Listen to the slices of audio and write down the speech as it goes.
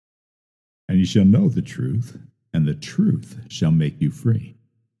and you shall know the truth, and the truth shall make you free.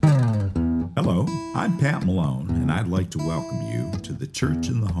 Hello, I'm Pat Malone, and I'd like to welcome you to the Church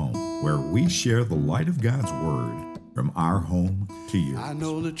in the Home, where we share the light of God's Word from our home to yours. I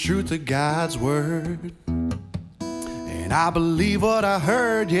know the truth of God's Word, and I believe what I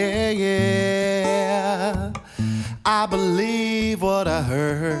heard, yeah. I believe what I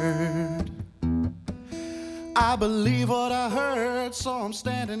heard. I believe what I heard, so I'm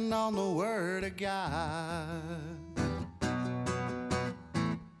standing on the Word of God.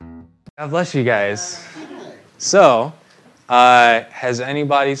 God bless you guys. So, has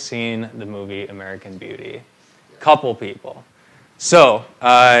anybody seen the movie American Beauty? Couple people. So,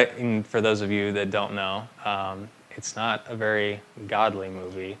 and for those of you that don't know, it's not a very godly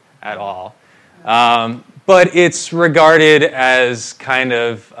movie at all. But it's regarded as kind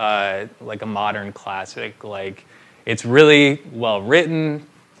of like a modern classic. Like, it's really well written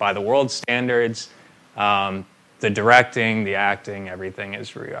by the world standards. The directing, the acting, everything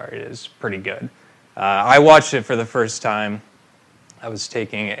is regarded as pretty good. I watched it for the first time. I was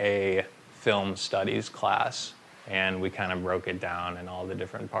taking a film studies class, and we kind of broke it down in all the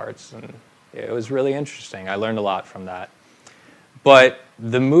different parts, and it was really interesting. I learned a lot from that. But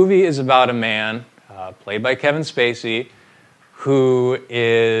the movie is about a man, played by Kevin Spacey, who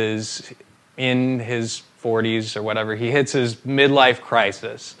is in his 40s or whatever. He hits his midlife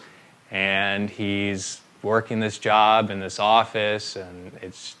crisis, and he's working this job in this office, and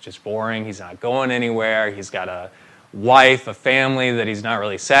it's just boring. He's not going anywhere. He's got a wife, a family that he's not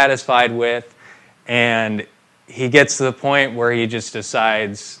really satisfied with, and he gets to the point where he just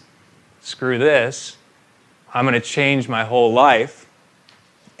decides, screw this, I'm going to change my whole life.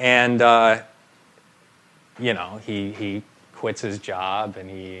 And, he quits his job, and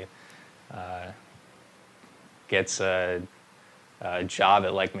he gets a job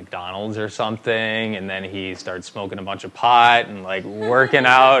at like McDonald's or something, and then he starts smoking a bunch of pot and like working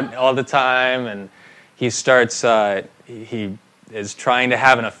out all the time, and he starts, he is trying to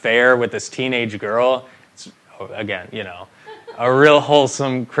have an affair with this teenage girl. It's, again, a real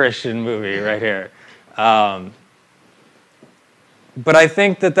wholesome Christian movie right here. But I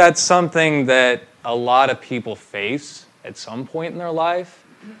think that that's something that a lot of people face at some point in their life,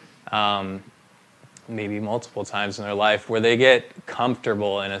 maybe multiple times in their life, where they get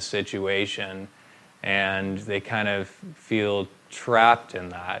comfortable in a situation and they kind of feel trapped in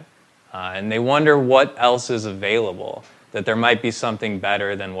that. And they wonder what else is available, that there might be something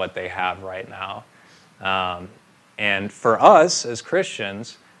better than what they have right now. And for us as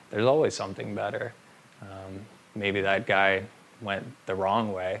Christians, there's always something better. Maybe that guy went the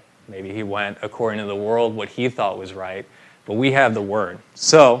wrong way. Maybe he went according to the world, what he thought was right. But we have the Word.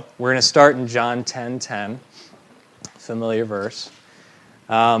 So we're going to start in John 10:10, familiar verse.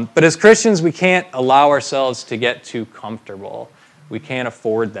 But as Christians, we can't allow ourselves to get too comfortable. We can't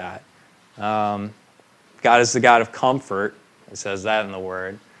afford that. God is the God of comfort. It says that in the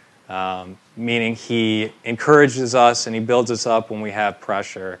Word. Meaning He encourages us and He builds us up when we have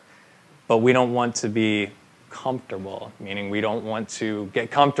pressure. But we don't want to be comfortable, meaning we don't want to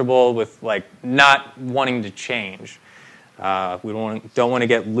get comfortable with like not wanting to change. We don't want to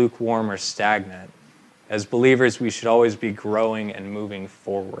get lukewarm or stagnant. As believers, we should always be growing and moving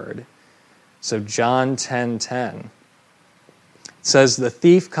forward. So John 10:10 says, "The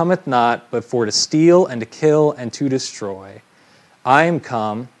thief cometh not, but for to steal and to kill and to destroy. I am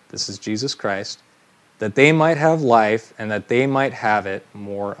come," this is Jesus Christ, "that they might have life and that they might have it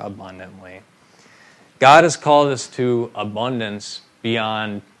more abundantly." God has called us to abundance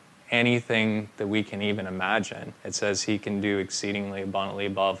beyond anything that we can even imagine. It says He can do exceedingly abundantly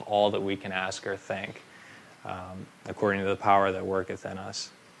above all that we can ask or think, according to the power that worketh in us.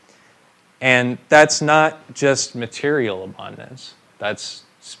 And that's not just material abundance. That's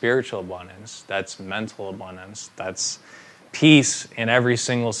spiritual abundance. That's mental abundance. That's peace in every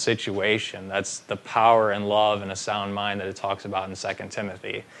single situation. That's the power and love and a sound mind that it talks about in 2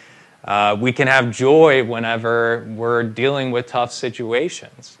 Timothy. We can have joy whenever we're dealing with tough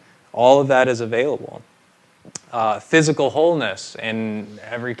situations. All of that is available. Physical wholeness in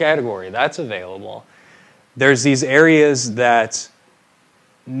every category, that's available. There's these areas that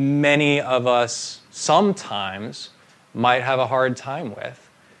many of us sometimes might have a hard time with,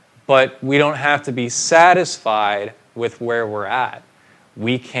 but we don't have to be satisfied with where we're at.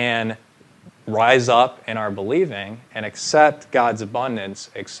 We can rise up in our believing and accept God's abundance,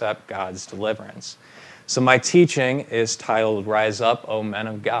 accept God's deliverance. So my teaching is titled, "Rise Up, O Men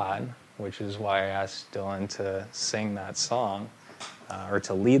of God," which is why I asked Dylan to sing that song, or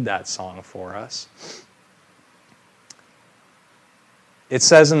to lead that song for us. it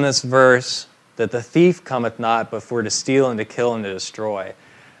says in this verse that the thief cometh not but for to steal and to kill and to destroy.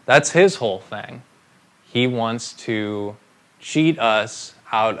 That's his whole thing. He wants to cheat us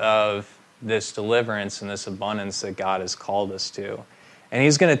out of this deliverance and this abundance that God has called us to. And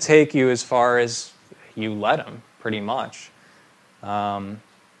he's going to take you as far as you let him, pretty much. He'll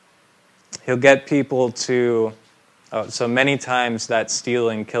get people to... so many times that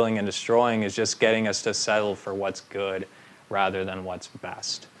stealing, killing, and destroying is just getting us to settle for what's good rather than what's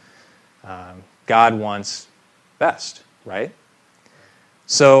best. God wants best, right?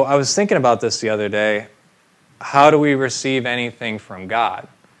 So I was thinking about this the other day. How do we receive anything from God?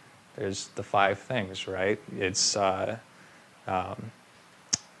 There's the 5 things, right? It's how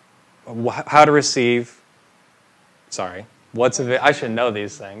to receive. Sorry, I should know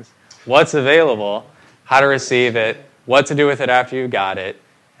these things. What's available, how to receive it, what to do with it after you got it,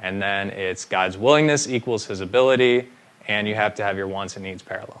 and then it's God's willingness equals his ability, and you have to have your wants and needs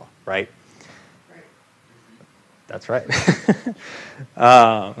parallel, right? That's right.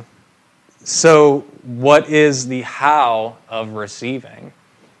 So what is the how of receiving?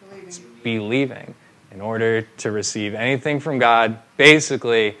 It's believing. In order to receive anything from God,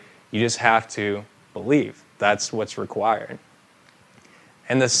 basically, you just have to believe. That's what's required.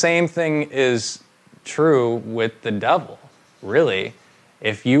 And the same thing is true with the devil, really.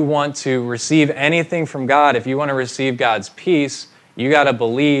 If you want to receive anything from God, if you want to receive God's peace, you got to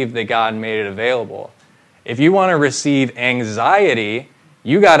believe that God made it available. If you want to receive anxiety,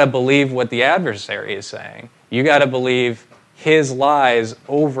 you got to believe what the adversary is saying. You got to believe his lies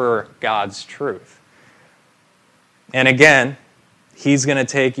over God's truth. And again, he's going to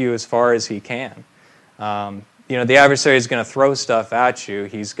take you as far as he can. The adversary is going to throw stuff at you.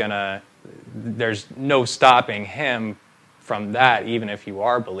 There's no stopping him from that, even if you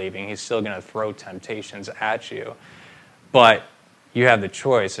are believing. He's still going to throw temptations at you. But you have the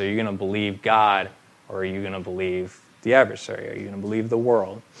choice. Are you going to believe God, or are you going to believe the adversary? Are you going to believe the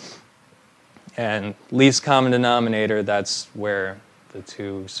world? And least common denominator, that's where the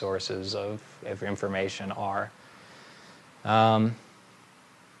 2 sources of information are.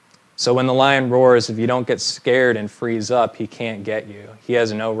 So when the lion roars, if you don't get scared and freeze up, he can't get you. He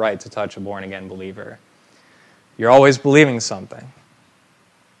has no right to touch a born-again believer. You're always believing something.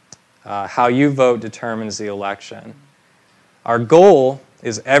 How you vote determines the election. Our goal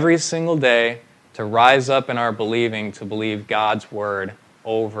is every single day to rise up in our believing to believe God's word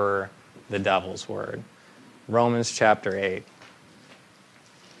over the devil's word. Romans chapter 8.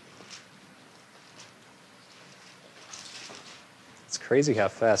 It's crazy how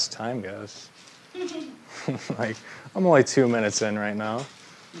fast time goes. I'm only 2 minutes in right now.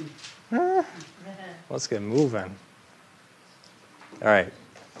 Let's get moving. All right.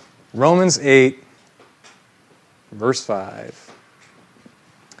 Romans 8, verse 5.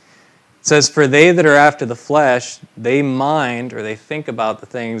 It says, "For they that are after the flesh, they mind," or they think about the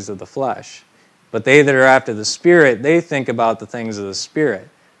things of the flesh. "But they that are after the Spirit, they think about the things of the Spirit.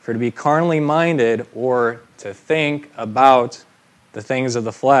 For to be carnally minded, or to think about the things of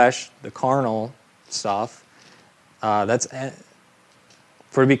the flesh, the carnal stuff,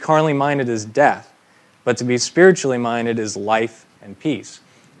 for to be carnally minded is death, but to be spiritually minded is life and peace."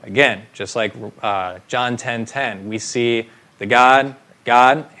 Again, just like John 10:10, we see the God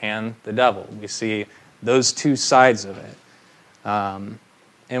and the devil. We see those 2 sides of it.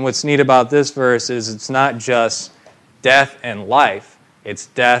 And what's neat about this verse is it's not just death and life, it's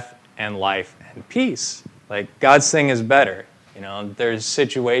death and life and peace. Like, God's thing is better. There's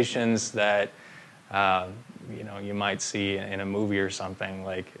situations that you might see in a movie or something,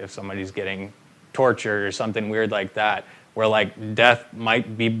 like if somebody's getting tortured or something weird like that, where like death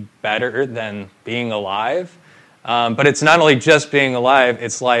might be better than being alive. But it's not only just being alive,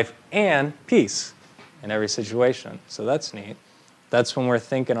 it's life and peace in every situation. So that's neat. That's when we're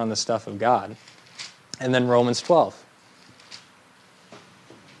thinking on the stuff of God. And then Romans 12.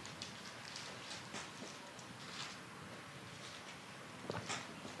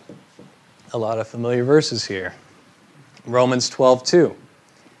 A lot of familiar verses here. Romans 12:2.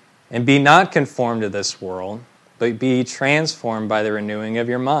 "And be not conformed to this world, but be transformed by the renewing of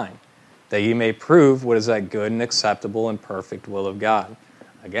your mind, that ye may prove what is that good and acceptable and perfect will of God."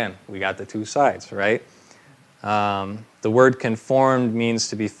 Again, we got the 2 sides, right? The word conformed means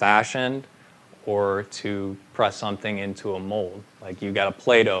to be fashioned or to press something into a mold. Like you got a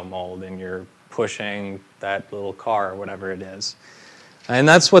Play-Doh mold and you're pushing that little car or whatever it is. And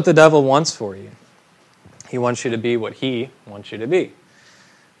that's what the devil wants for you. He wants you to be what he wants you to be.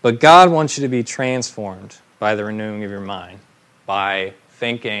 But God wants you to be transformed by the renewing of your mind, by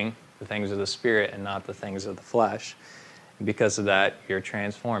thinking the things of the Spirit and not the things of the flesh. Because of that, you're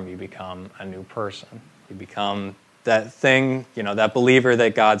transformed. You become a new person. You become that thing, that believer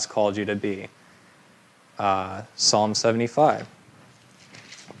that God's called you to be. Psalm 75.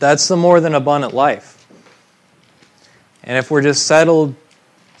 That's the more than abundant life. And if we're just settled,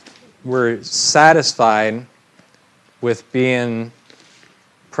 we're satisfied with being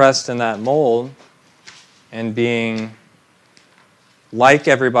pressed in that mold and being like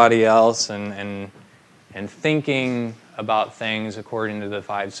everybody else and thinking about things according to the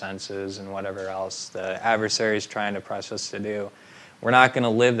five senses and whatever else the adversary is trying to press us to do, we're not going to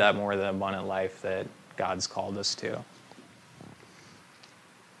live that more than abundant life that God's called us to.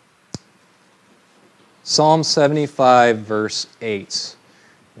 Psalm 75, verse 8.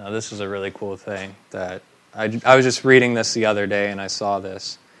 Now, this is a really cool thing that I was just reading this the other day and I saw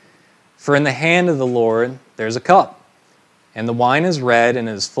this. For in the hand of the Lord there's a cup, and the wine is red and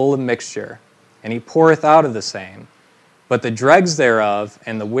is full of mixture, and he poureth out of the same. But the dregs thereof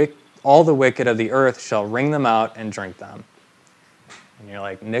and all the wicked of the earth shall wring them out and drink them. And you're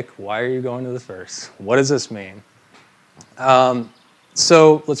like, Nick, why are you going to this verse? What does this mean?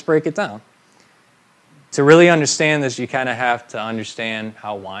 So let's break it down. To really understand this, you kind of have to understand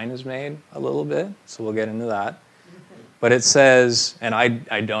how wine is made a little bit. So we'll get into that. But it says, and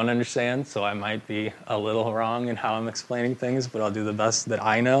I don't understand, so I might be a little wrong in how I'm explaining things, but I'll do the best that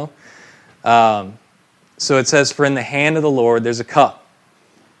I know. So it says, for in the hand of the Lord there's a cup,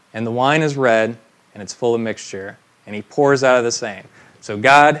 and the wine is red, and it's full of mixture, and he pours out of the same. So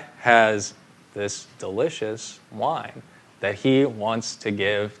God has this delicious wine that he wants to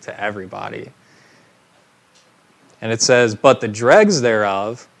give to everybody. And it says, but the dregs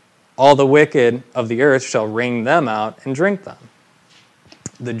thereof, all the wicked of the earth shall wring them out and drink them.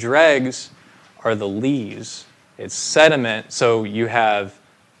 The dregs are the lees. It's sediment. So you have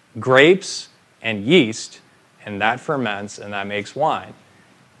grapes and yeast, and that ferments, and that makes wine.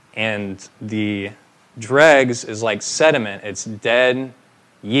 And the dregs is like sediment. It's dead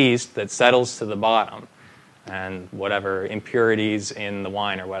yeast that settles to the bottom, and whatever impurities in the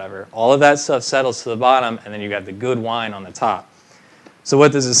wine or whatever. All of that stuff settles to the bottom, and then you got the good wine on the top. So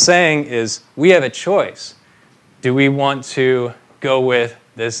what this is saying is we have a choice. Do we want to go with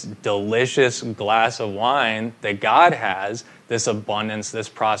this delicious glass of wine that God has, this abundance, this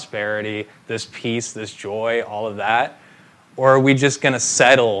prosperity, this peace, this joy, all of that? Or are we just going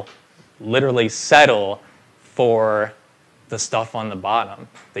to literally settle for the stuff on the bottom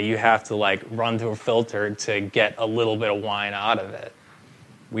that you have to run through a filter to get a little bit of wine out of it?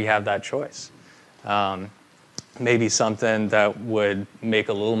 We have that choice. Maybe something that would make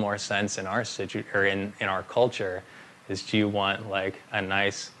a little more sense in our in our culture is, do you want a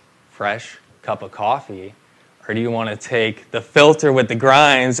nice fresh cup of coffee, or do you want to take the filter with the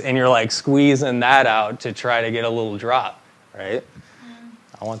grinds and you're squeezing that out to try to get a little drop, right?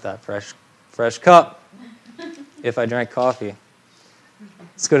 I want that fresh cup if I drank coffee.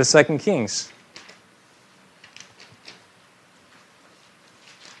 Let's go to 2 Kings.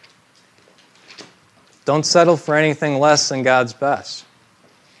 Don't settle for anything less than God's best.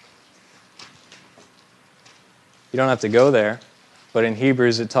 You don't have to go there, but in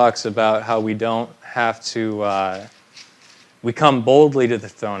Hebrews it talks about how we don't have to, we come boldly to the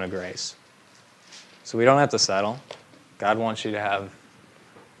throne of grace. So we don't have to settle. God wants you to have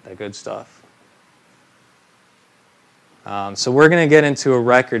that good stuff. So we're going to get into a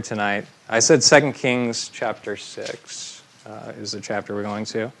record tonight. I said 2 Kings chapter 6 is the chapter we're going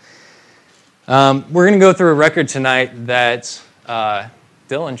to. We're going to go through a record tonight that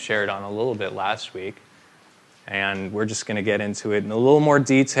Dylan shared on a little bit last week, and we're just going to get into it in a little more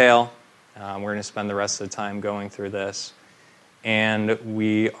detail. We're going to spend the rest of the time going through this, and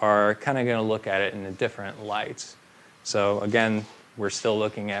we are kind of going to look at it in a different light. So again, we're still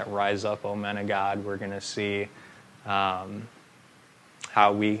looking at Rise Up, O Men of God. We're going to see how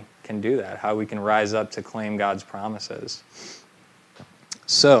we can do that, how we can rise up to claim God's promises.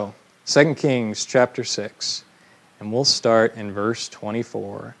 So, 2 Kings chapter 6, and we'll start in verse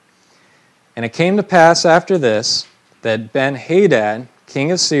 24. And it came to pass after this that Ben-Hadad,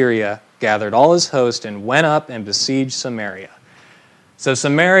 king of Syria, gathered all his host and went up and besieged Samaria. So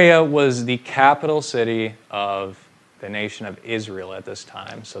Samaria was the capital city of the nation of Israel at this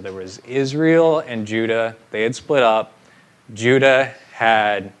time. So there was Israel and Judah. They had split up. Judah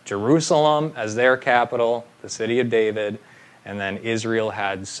had Jerusalem as their capital, the city of David, and then Israel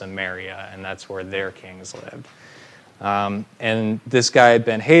had Samaria, and that's where their kings lived. And this guy,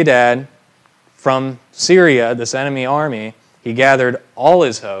 Ben-Hadad, from Syria, this enemy army, he gathered all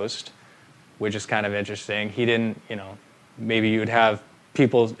his host, which is kind of interesting. He didn't, maybe you would have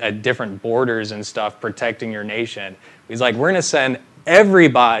people at different borders and stuff protecting your nation. He's like, we're going to send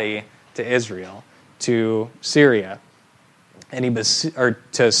everybody to Israel, to Syria, and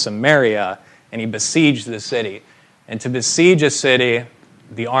to Samaria, and he besieged the city. And to besiege a city,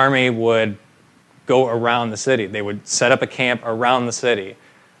 the army would go around the city. They would set up a camp around the city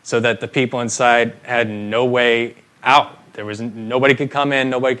so that the people inside had no way out. There was nobody could come in,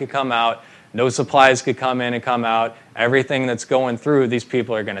 nobody could come out, no supplies could come in and come out. Everything that's going through, these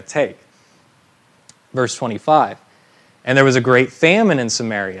people are going to take. Verse 25, and there was a great famine in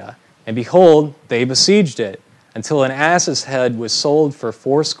Samaria, and behold, they besieged it, until an ass's head was sold for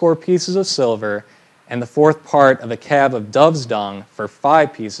 80 pieces of silver, and the fourth part of a cab of dove's dung for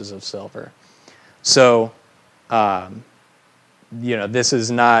 5 pieces of silver. So, this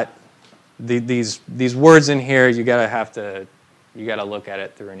is not these words in here. You gotta look at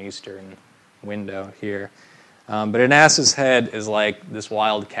it through an Eastern window here. But an ass's head is like this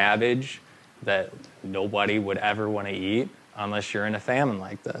wild cabbage that nobody would ever want to eat unless you're in a famine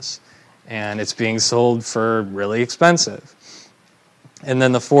like this. And it's being sold for really expensive. And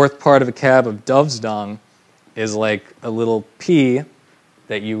then the fourth part of a cab of dove's dung is like a little pea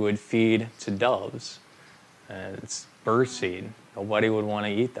that you would feed to doves. And it's birdseed. Nobody would want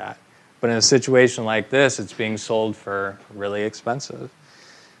to eat that. But in a situation like this, it's being sold for really expensive.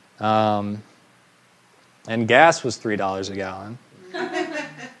 And gas was $3 a gallon.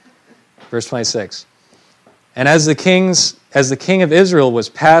 Verse 26. And as the king of Israel was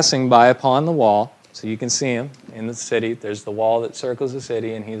passing by upon the wall, so you can see him in the city, there's the wall that circles the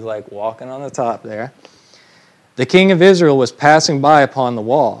city, and he's like walking on the top there. The king of Israel was passing by upon the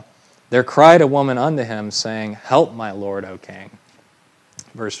wall. There cried a woman unto him, saying, Help, my lord, O king.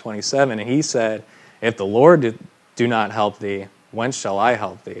 Verse 27, and he said, If the Lord do not help thee, whence shall I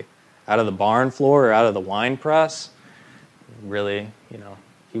help thee? Out of the barn floor or out of the winepress? Really,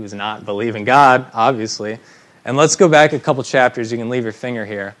 he was not believing God, obviously. And let's go back a couple chapters. You can leave your finger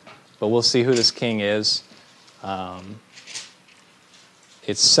here, but we'll see who this king is.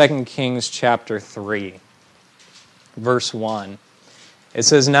 It's 2 Kings chapter 3, verse 1. It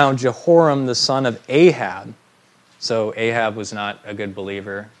says, Now Jehoram the son of Ahab. So Ahab was not a good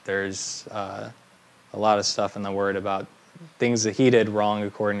believer. There's a lot of stuff in the Word about things that he did wrong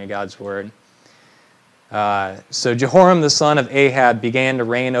according to God's Word. So Jehoram the son of Ahab began to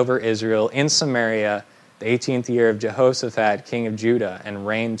reign over Israel in Samaria the 18th year of Jehoshaphat, king of Judah, and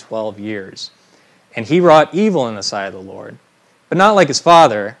reigned 12 years. And he wrought evil in the sight of the Lord, but not like his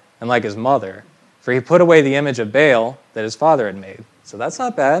father and like his mother, for he put away the image of Baal that his father had made. So that's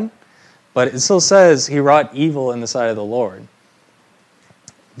not bad, but it still says he wrought evil in the sight of the Lord.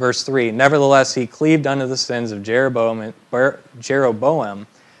 Verse 3, Nevertheless he cleaved unto the sins of Jeroboam,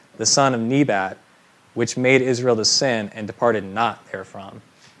 the son of Nebat, which made Israel to sin, and departed not therefrom.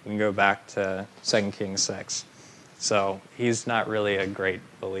 We can go back to 2 Kings 6. So he's not really a great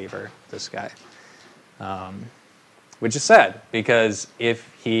believer, this guy. Which is sad, because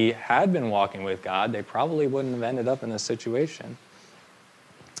if he had been walking with God, they probably wouldn't have ended up in this situation.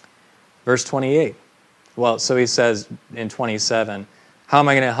 Verse 28. Well, so he says in 27, How am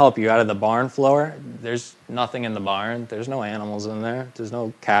I going to help you? Out of the barn floor? There's nothing in the barn. There's no animals in there. There's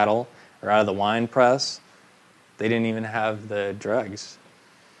no cattle. Or out of the wine press. They didn't even have the dregs.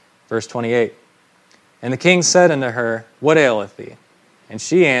 Verse 28. And the king said unto her, What aileth thee? And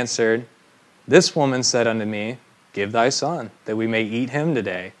she answered, This woman said unto me, Give thy son, that we may eat him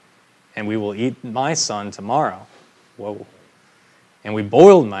today, and we will eat my son tomorrow. Whoa. And we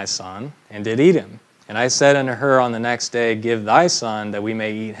boiled my son, and did eat him. And I said unto her on the next day, Give thy son, that we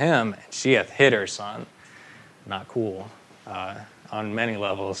may eat him. And she hath hid her son. Not cool. On many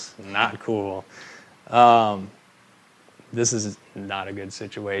levels, not cool. This is not a good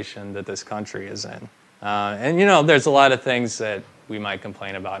situation that this country is in. And there's a lot of things that we might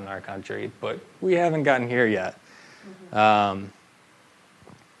complain about in our country, but we haven't gotten here yet.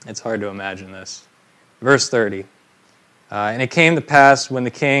 It's hard to imagine this. Verse 30. And it came to pass when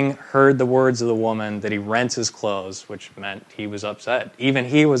the king heard the words of the woman that he rent his clothes, which meant he was upset. Even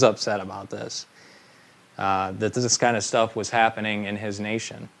he was upset about this. That this kind of stuff was happening in his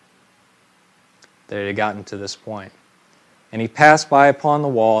nation. That it had gotten to this point. And he passed by upon the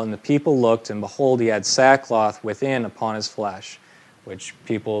wall, and the people looked, and behold, he had sackcloth within upon his flesh, which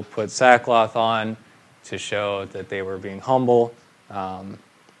people put sackcloth on to show that they were being humble,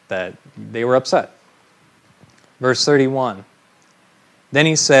 that they were upset. Verse 31. Then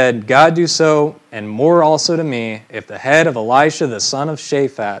he said, God do so, and more also to me, if the head of Elisha the son of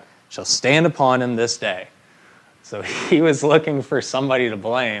Shaphat shall stand upon him this day. So he was looking for somebody to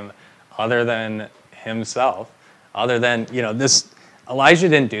blame other than himself. Other than, this, Elijah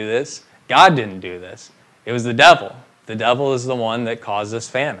didn't do this. God didn't do this. It was the devil. The devil is the one that caused this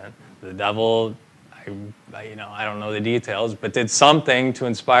famine. The devil, I don't know the details, but did something to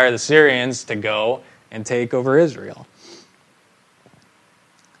inspire the Syrians to go and take over Israel.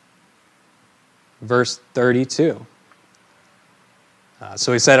 Verse 32.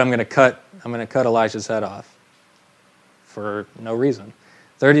 So he said, I'm going to cut Elijah's head off for no reason.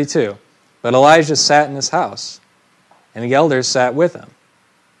 32. But Elijah sat in his house, and the elders sat with him.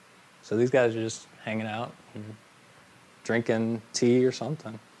 So these guys are just hanging out and drinking tea or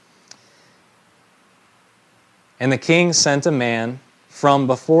something. And the king sent a man from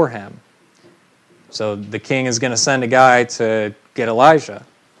before him. So the king is going to send a guy to get Elijah.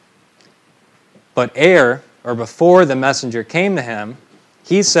 But before the messenger came to him,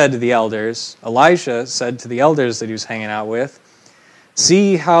 he said to the elders, Elisha said to the elders that he was hanging out with,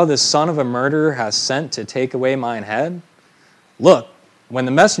 see how the son of a murderer has sent to take away mine head? Look, when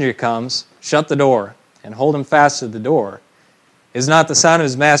the messenger comes, shut the door and hold him fast to the door. Is not the sound of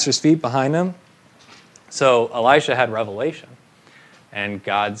his master's feet behind him? So Elisha had revelation, and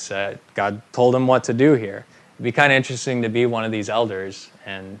God told him what to do here. It'd be kind of interesting to be one of these elders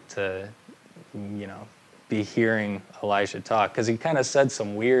and to, be hearing Elisha talk, because he kind of said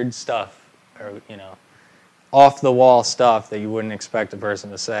some weird stuff, or off the wall stuff that you wouldn't expect a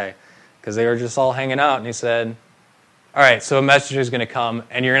person to say, because they were just all hanging out, and he said, all right, so a messenger is going to come,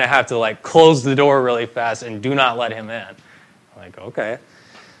 and you're going to have to close the door really fast and do not let him in. I'm like, okay.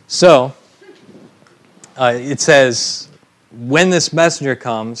 So it says, when this messenger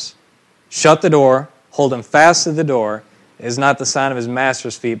comes, shut the door, hold him fast to the door, is not the sound of his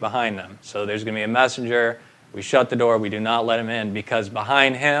master's feet behind them. So there's going to be a messenger. We shut the door. We do not let him in, because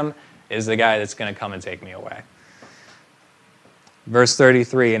behind him is the guy that's going to come and take me away. Verse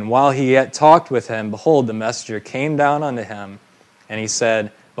 33, and while he yet talked with him, behold, the messenger came down unto him, and he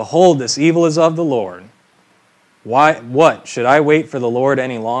said, behold, this evil is of the Lord. What? Should I wait for the Lord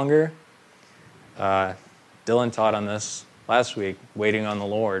any longer? Dylan taught on this last week, waiting on the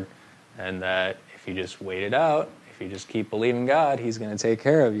Lord, and that if you just wait it out, if you just keep believing God, he's going to take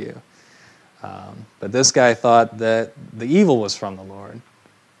care of you. But this guy thought that the evil was from the Lord.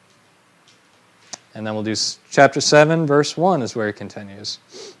 And then we'll do chapter 7, verse 1 is where it continues.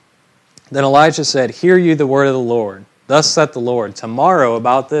 Then Elijah said, hear you the word of the Lord. Thus saith the Lord, tomorrow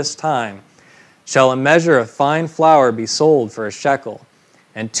about this time shall a measure of fine flour be sold for a shekel,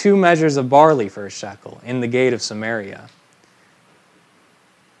 and 2 measures of barley for a shekel in the gate of Samaria.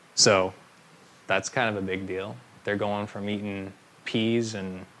 So that's kind of a big deal. They're going from eating peas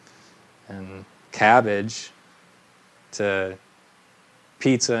and cabbage to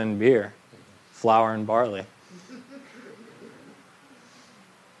pizza and beer, flour and barley.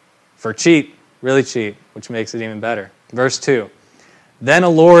 For cheap, really cheap, which makes it even better. Verse 2, then a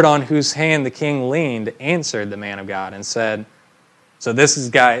Lord on whose hand the king leaned answered the man of God and said, so this is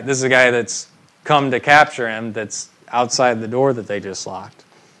a guy that's come to capture him, that's outside the door that they just locked.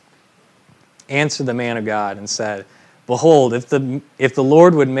 Answered the man of God and said, behold, if the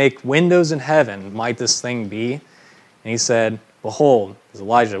Lord would make windows in heaven, might this thing be? And he said, behold, as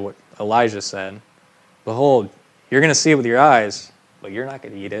Elijah said, behold, you're going to see it with your eyes, but you're not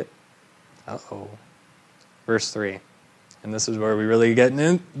going to eat it. Uh-oh. Verse 3. And this is where we really get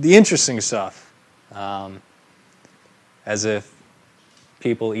into the interesting stuff. As if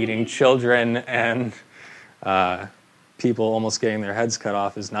people eating children and people almost getting their heads cut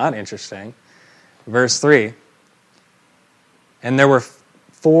off is not interesting. Verse 3. And there were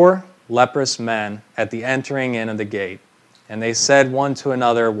 4 leprous men at the entering in of the gate, and they said one to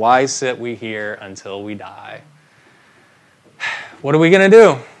another, why sit we here until we die? What are we going to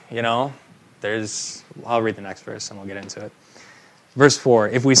do? I'll read the next verse and we'll get into it. Verse 4,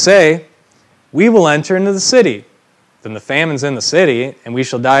 if we say, we will enter into the city, then the famine's in the city, and we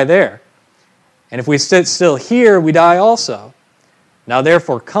shall die there. And if we sit still here, we die also. Now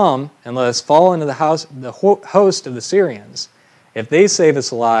therefore come, and let us fall into the host of the Syrians. If they save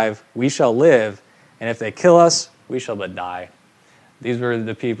us alive, we shall live, and if they kill us, we shall but die. These were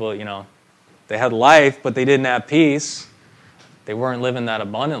the people, they had life, but they didn't have peace. They weren't living that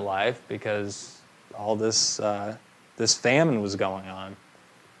abundant life because all this famine was going on.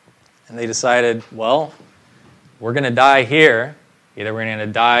 And they decided, well, we're going to die here. Either we're going to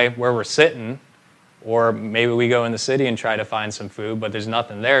die where we're sitting, or maybe we go in the city and try to find some food, but there's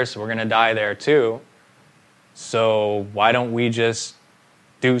nothing there, so we're going to die there too. So why don't we just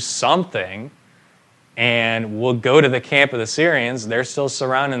do something, and we'll go to the camp of the Syrians. They're still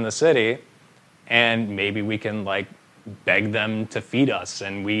surrounding the city, and maybe we can beg them to feed us,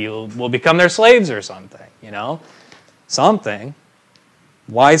 and we'll become their slaves or something, Something.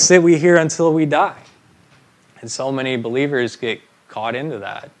 Why sit we here until we die? And so many believers get caught into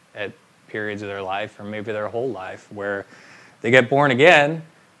that at periods of their life, or maybe their whole life, where they get born again,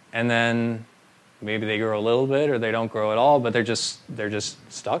 and then maybe they grow a little bit, or they don't grow at all, but they're just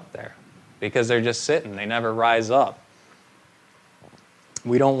stuck there because they're just sitting. They never rise up.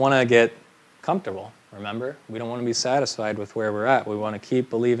 We don't want to get comfortable, remember? We don't want to be satisfied with where we're at. We want to keep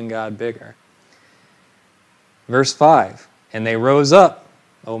believing God bigger. Verse 5, and they rose up,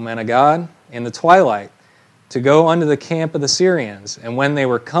 O men of God, in the twilight, to go unto the camp of the Syrians. And when they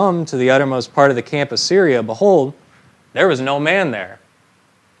were come to the uttermost part of the camp of Syria, behold, there was no man there.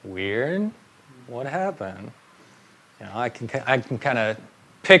 Weird. What happened? You know, I can kind of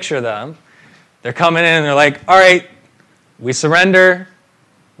picture them. They're coming in and they're like, all right, we surrender.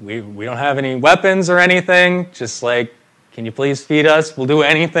 We don't have any weapons or anything. Just like, can you please feed us? We'll do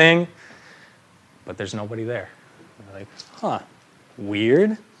anything. But there's nobody there. They're like, huh,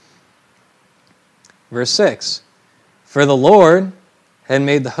 weird. Verse 6, for the Lord had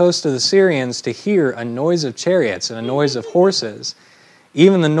made the host of the Syrians to hear a noise of chariots and a noise of horses,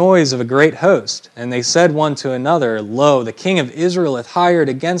 even the noise of a great host. And they said one to another, Lo, the king of Israel hath hired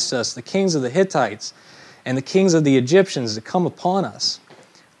against us the kings of the Hittites and the kings of the Egyptians to come upon us.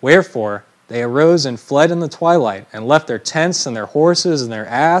 Wherefore they arose and fled in the twilight, and left their tents and their horses and their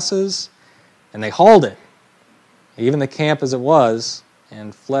asses, and they hauled it, even the camp as it was,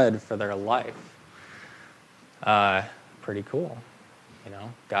 and fled for their life. Pretty cool. You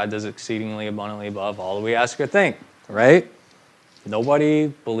know, God does exceedingly abundantly above all that we ask or think, right? Nobody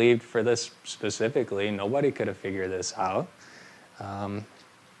believed for this specifically. Nobody could have figured this out.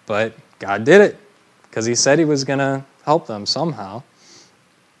 But God did it because he said he was going to help them somehow.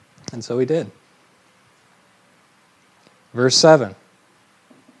 And so he did. Verse 7.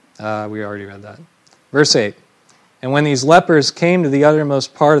 We already read that. Verse 8. And when these lepers came to the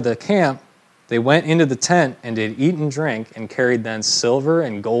uttermost part of the camp, they went into the tent and did eat and drink, and carried thence silver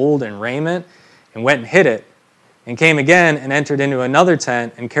and gold and raiment, and went and hid it, and came again and entered into another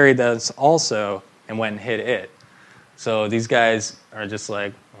tent and carried thence also, and went and hid it. So these guys are just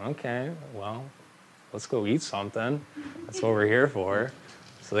like, okay, well, let's go eat something. That's what we're here for.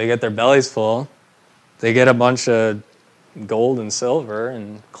 So they get their bellies full. They get a bunch of gold and silver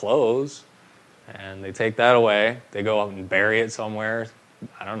and clothes, and they take that away. They go out and bury it somewhere.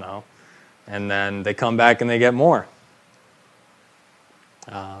 I don't know. And then they come back and they get more.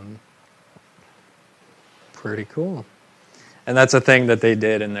 Pretty cool. And that's a thing that they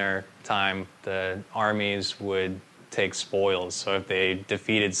did in their time. The armies would take spoils. So if they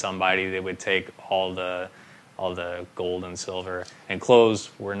defeated somebody, they would take all the gold and silver. And clothes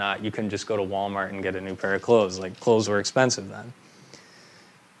were not, you couldn't just go to Walmart and get a new pair of clothes. Like, clothes were expensive then.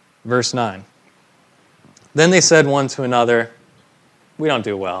 Verse 9. Then they said one to another, we don't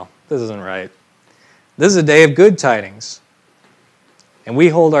do well. This isn't right. This is a day of good tidings, and we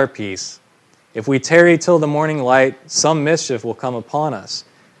hold our peace. If we tarry till the morning light, some mischief will come upon us.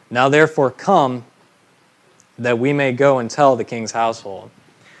 Now therefore come, that we may go and tell the king's household.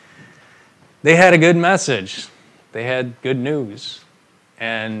 They had a good message. They had good news,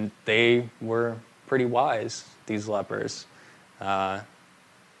 and they were pretty wise, these lepers.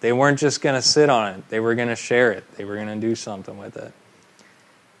 They weren't just going to sit on it. They were going to share it. They were going to do something with it.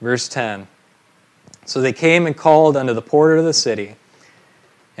 Verse 10, so they came and called unto the porter of the city,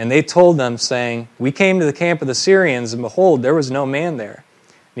 and they told them, saying, we came to the camp of the Syrians, and behold, there was no man there,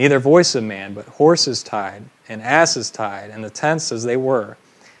 neither voice of man, but horses tied, and asses tied, and the tents as they were.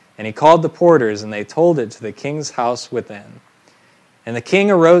 And he called the porters, and they told it to the king's house within. And the king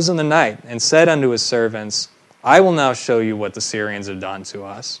arose in the night, and said unto his servants, I will now show you what the Syrians have done to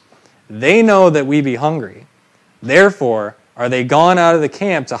us. They know that we be hungry. Therefore are they gone out of the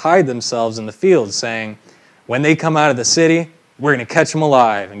camp to hide themselves in the field, saying, when they come out of the city, we're going to catch them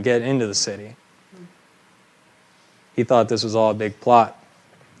alive and get into the city. He thought this was all a big plot.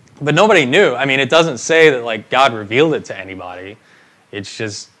 But nobody knew. I mean, it doesn't say that like God revealed it to anybody. It's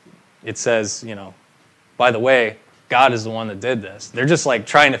just, it says, you know, by the way, God is the one that did this. They're just like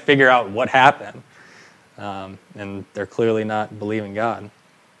trying to figure out what happened. And they're clearly not believing God.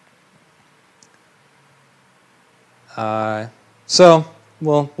 So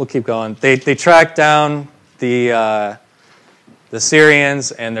we'll keep going. They track down the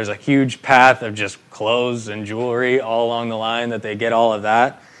Syrians, and there's a huge path of just clothes and jewelry all along the line that they get all of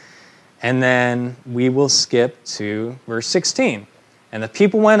that. And then we will skip to verse 16. And the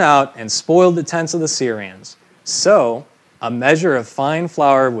people went out and spoiled the tents of the Syrians. So a measure of fine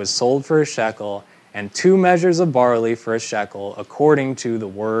flour was sold for a shekel, and 2 measures of barley for a shekel, according to the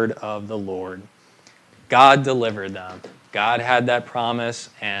word of the Lord. God delivered them. God had that promise,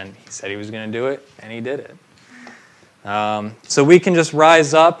 and he said he was going to do it, and he did it. So we can just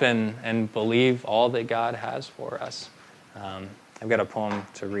rise up and believe all that God has for us. I've got a poem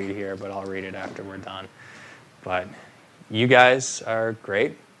to read here, but I'll read it after we're done. But you guys are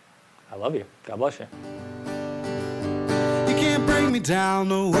great. I love you. God bless you. You can't bring me down,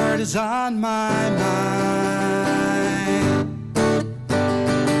 the word is on my mind.